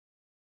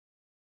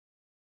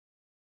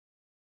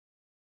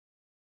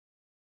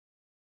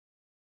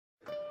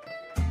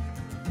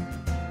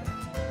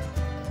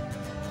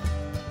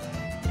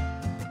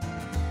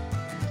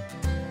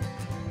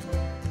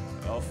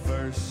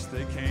first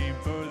they came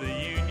for the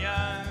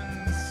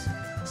unions,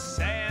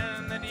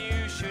 saying that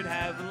you should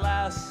have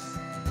less.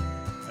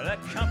 The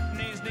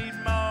companies need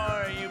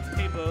more, you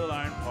people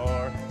aren't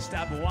poor.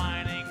 Stop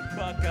whining,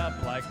 buck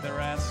up like the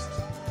rest.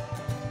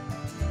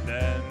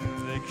 Then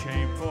they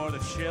came for the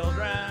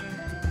children.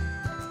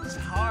 It's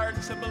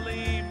hard to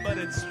believe, but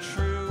it's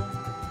true.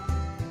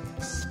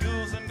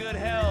 Schools and good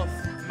health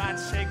might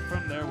take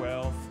from their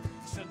wealth.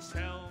 So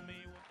tell me,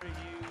 what are you?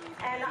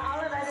 And all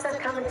of us have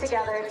come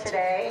together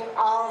today,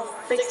 all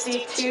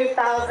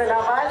 62,000 of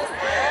us.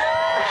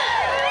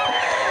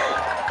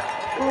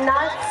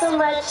 Not so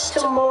much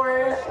to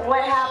mourn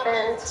what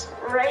happened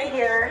right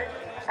here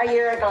a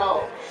year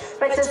ago,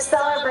 but to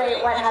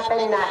celebrate what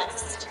happened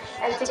next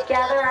and to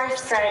gather our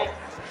strength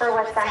for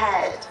what's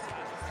ahead.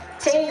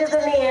 Change is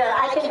in the air.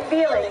 I can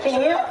feel it.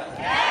 Can you?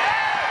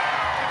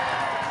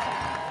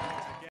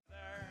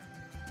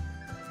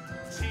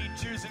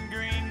 Teachers in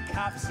green,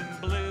 cops in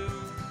blue.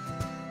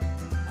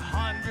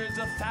 Hundreds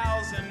of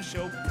thousands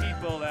show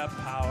people their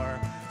power.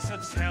 So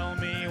tell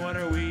me, what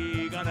are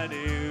we gonna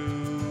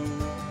do?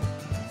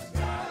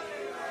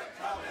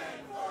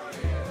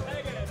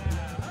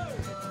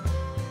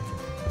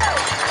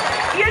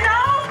 You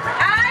know,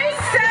 I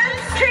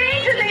sense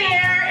change in the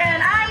air,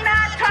 and I'm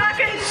not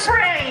talking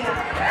spring.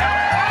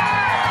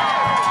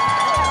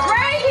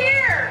 Right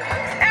here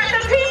at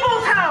the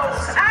People's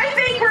House, I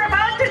think we're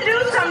about to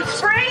do some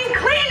spring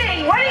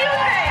cleaning. What do you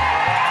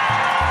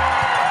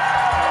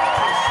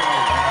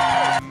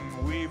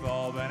think? We've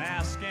all been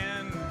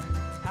asking,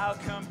 how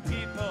come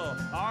people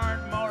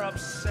aren't more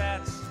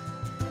upset?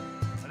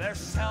 They're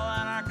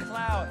selling our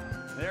clout,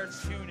 they're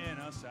tuning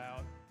us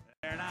out.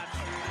 They're not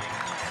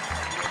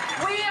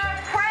We are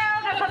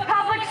proud of the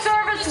public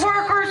service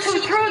workers who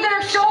threw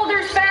their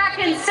shoulders back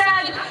and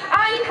said,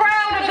 I'm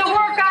proud of the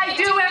work I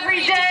do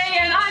every day,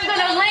 and I'm going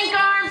to link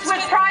arms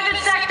with private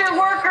sector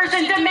workers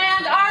and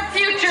demand our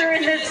future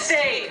in this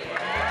state.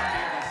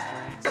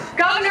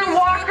 Governor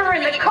Walker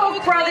and the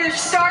Koch brothers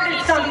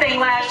started something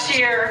last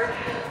year,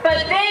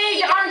 but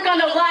they aren't going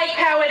to like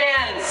how it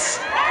ends.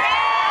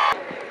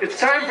 It's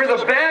time for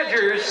the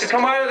Badgers to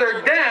come out of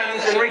their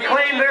dens and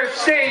reclaim their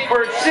state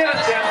for its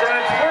citizens and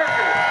its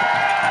workers.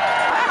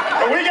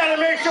 And we got to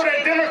make sure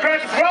that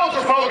Democrats as well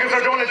as Republicans are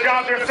doing the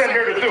job they're sent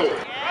here to do.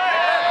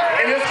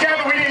 In this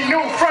capital, we need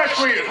new, fresh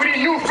leaders. We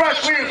need new,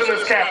 fresh leaders in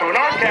this capital, in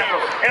our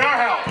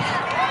house.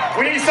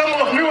 We need some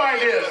of those new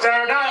ideas that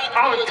are not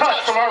out of touch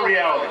from our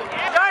reality.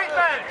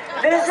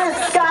 This is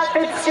Scott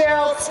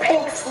Fitzgerald's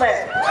pink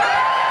slip.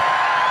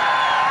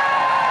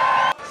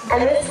 And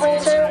this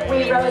winter,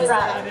 we rose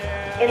up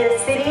in the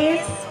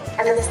cities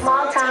and the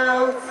small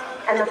towns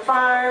and the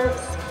farms,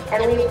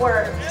 and we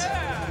worked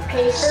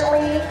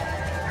patiently,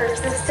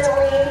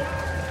 persistently,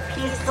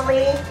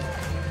 peacefully,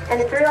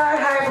 and through our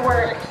hard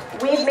work,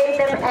 we've made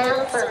them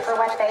answer for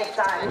what they've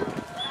done.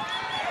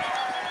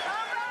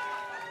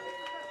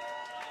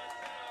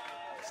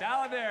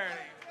 Solidarity.